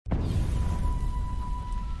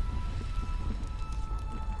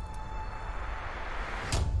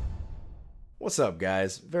What's up,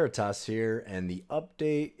 guys? Veritas here, and the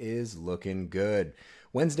update is looking good.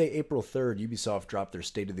 Wednesday, April 3rd, Ubisoft dropped their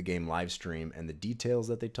State of the Game live stream, and the details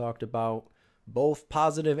that they talked about, both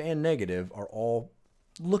positive and negative, are all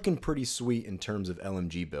looking pretty sweet in terms of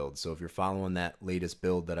LMG builds. So if you're following that latest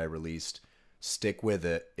build that I released, stick with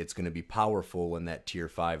it. It's going to be powerful when that tier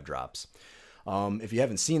 5 drops. If you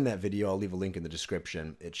haven't seen that video, I'll leave a link in the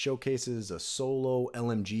description. It showcases a solo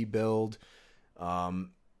LMG build.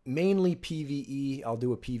 Mainly PvE. I'll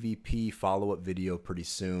do a PvP follow-up video pretty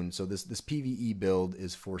soon. So this PvE build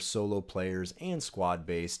is for solo players and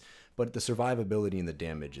squad-based, but the survivability and the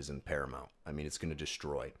damage is in paramount. I mean, it's going to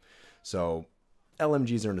destroy. So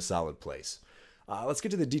LMGs are in a solid place. Let's get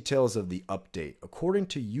to the details of the update. According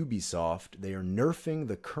to Ubisoft, they are nerfing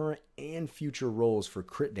the current and future rolls for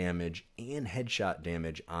crit damage and headshot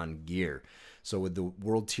damage on gear. So with the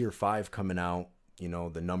World Tier 5 coming out, you know,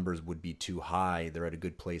 the numbers would be too high. They're at a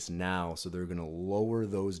good place now, so they're going to lower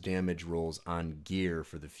those damage rolls on gear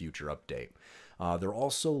for the future update. They're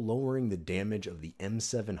also lowering the damage of the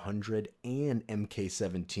M700 and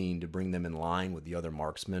MK17 to bring them in line with the other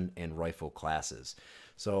marksman and rifle classes.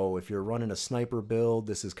 So if you're running a sniper build,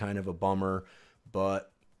 this is kind of a bummer,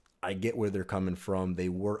 but I get where they're coming from. They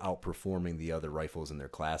were outperforming the other rifles in their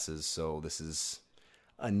classes, so this is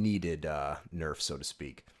a needed nerf, so to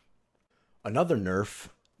speak. Another nerf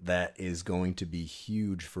that is going to be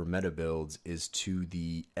huge for meta builds is to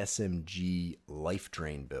the SMG life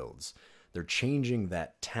drain builds. They're changing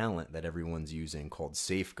that talent that everyone's using called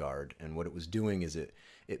Safeguard, and what it was doing is it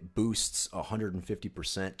boosts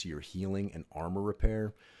 150% to your healing and armor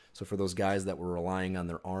repair. So for those guys that were relying on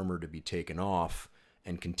their armor to be taken off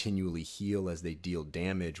and continually heal as they deal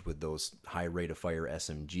damage with those high rate of fire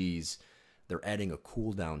SMGs, they're adding a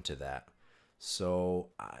cooldown to that. So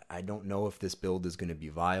I don't know if this build is going to be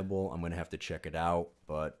viable. I'm going to have to check it out,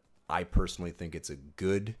 but I personally think it's a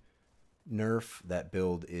good nerf. That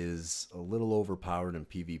build is a little overpowered in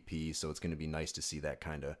PvP, so it's going to be nice to see that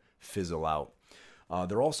kind of fizzle out.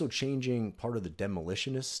 They're also changing part of the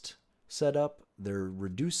Demolitionist setup. They're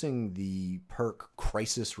reducing the perk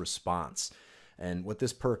Crisis Response. And what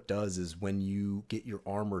this perk does is when you get your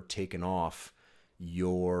armor taken off,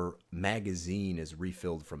 your magazine is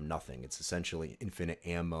refilled from nothing. It's essentially infinite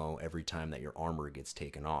ammo every time that your armor gets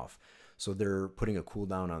taken off. So they're putting a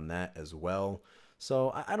cooldown on that as well.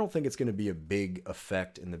 So I don't think it's going to be a big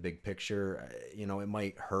effect in the big picture. You know, it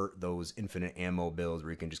might hurt those infinite ammo builds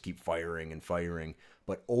where you can just keep firing and firing.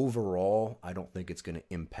 But overall, I don't think it's going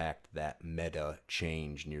to impact that meta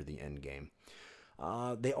change near the end game.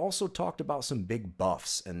 They also talked about some big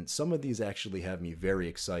buffs, and some of these actually have me very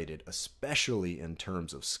excited, especially in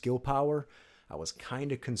terms of skill power. I was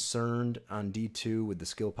kind of concerned on D2 with the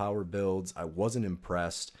skill power builds. I wasn't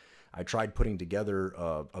impressed. I tried putting together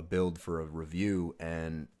a build for a review,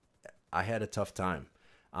 and I had a tough time.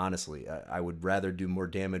 Honestly, I would rather do more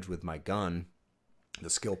damage with my gun.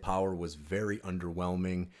 The skill power was very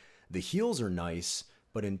underwhelming. The heals are nice,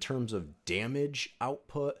 but in terms of damage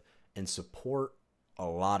output and support, a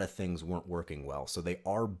lot of things weren't working well. So they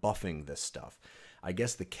are buffing this stuff. I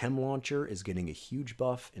guess the chem launcher is getting a huge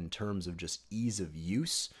buff in terms of just ease of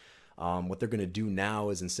use. What they're going to do now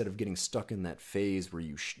is instead of getting stuck in that phase where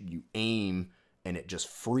you aim and it just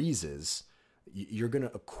freezes, you're going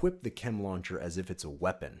to equip the chem launcher as if it's a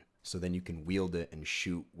weapon. So then you can wield it and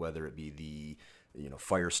shoot, whether it be the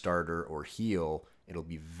fire starter or heal. It'll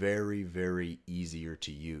be very, very easier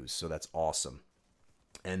to use. So that's awesome.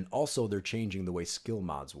 And also they're changing the way skill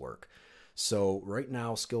mods work. So right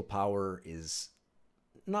now skill power is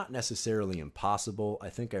not necessarily impossible. I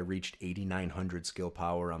think I reached 8,900 skill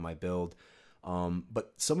power on my build.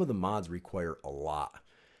 But some of the mods require a lot.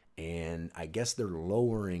 And I guess they're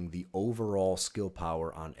lowering the overall skill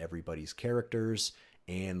power on everybody's characters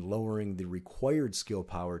and lowering the required skill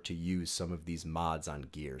power to use some of these mods on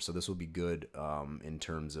gear. So this will be good in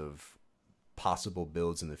terms of possible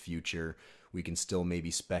builds in the future. We can still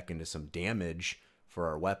maybe spec into some damage for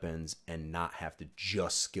our weapons and not have to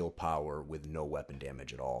just skill power with no weapon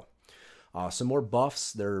damage at all. Some more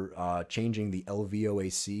buffs. They're changing the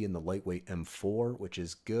LVOAC and the lightweight M4, which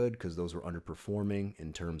is good because those were underperforming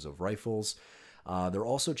in terms of rifles. They're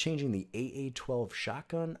also changing the AA-12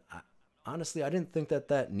 shotgun. Honestly, I didn't think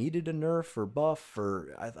that needed a nerf or buff.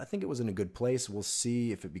 I think it was in a good place. We'll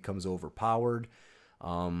see if it becomes overpowered.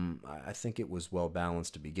 I think it was well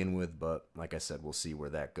balanced to begin with, but like I said, we'll see where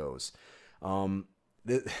that goes.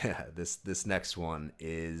 This next one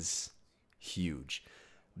is huge.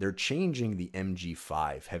 They're changing the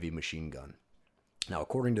MG5 heavy machine gun. Now,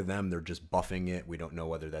 according to them, they're just buffing it. We don't know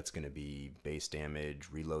whether that's going to be base damage,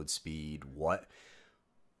 reload speed, what.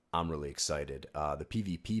 I'm really excited. The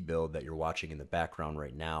PvP build that you're watching in the background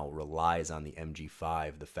right now relies on the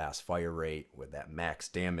MG5, the fast fire rate with that max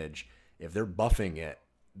damage. If they're buffing it,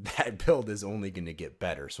 that build is only going to get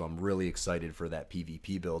better. So I'm really excited for that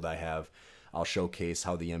PvP build I have. I'll showcase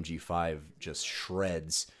how the MG5 just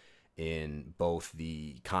shreds in both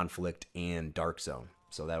the Conflict and Dark Zone.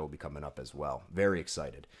 So that will be coming up as well. Very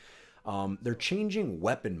excited. They're changing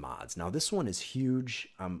weapon mods. Now this one is huge.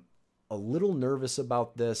 I'm a little nervous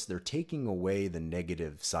about this. They're taking away the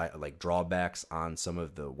negative side, like drawbacks on some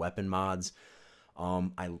of the weapon mods.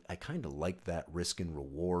 I kind of like that risk and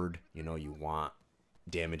reward. You know, you want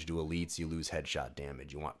damage to elites, you lose headshot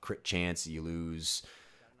damage. You want crit chance, you lose,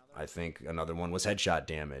 I think another one was headshot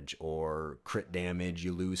damage, or crit damage,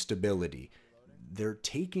 you lose stability. They're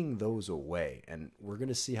taking those away, and we're going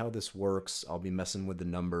to see how this works. I'll be messing with the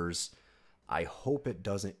numbers. I hope it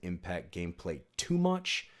doesn't impact gameplay too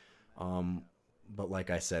much. But like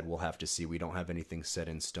I said, we'll have to see. We don't have anything set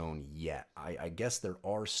in stone yet. I guess there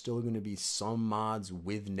are still going to be some mods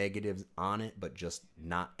with negatives on it, but just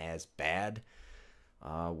not as bad.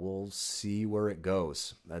 We'll see where it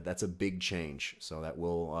goes. That's a big change, so that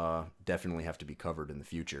will definitely have to be covered in the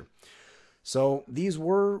future. So these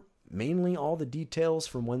were mainly all the details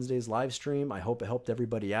from Wednesday's live stream. I hope it helped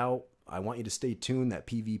everybody out. I want you to stay tuned. That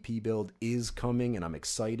PvP build is coming, and I'm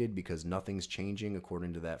excited because nothing's changing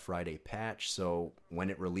according to that Friday patch. So when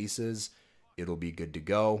it releases, it'll be good to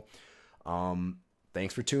go.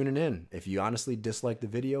 Thanks for tuning in. If you honestly disliked the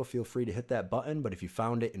video, feel free to hit that button. But if you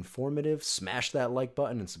found it informative, smash that like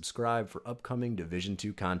button and subscribe for upcoming Division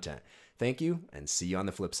 2 content. Thank you, and see you on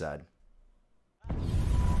the flip side.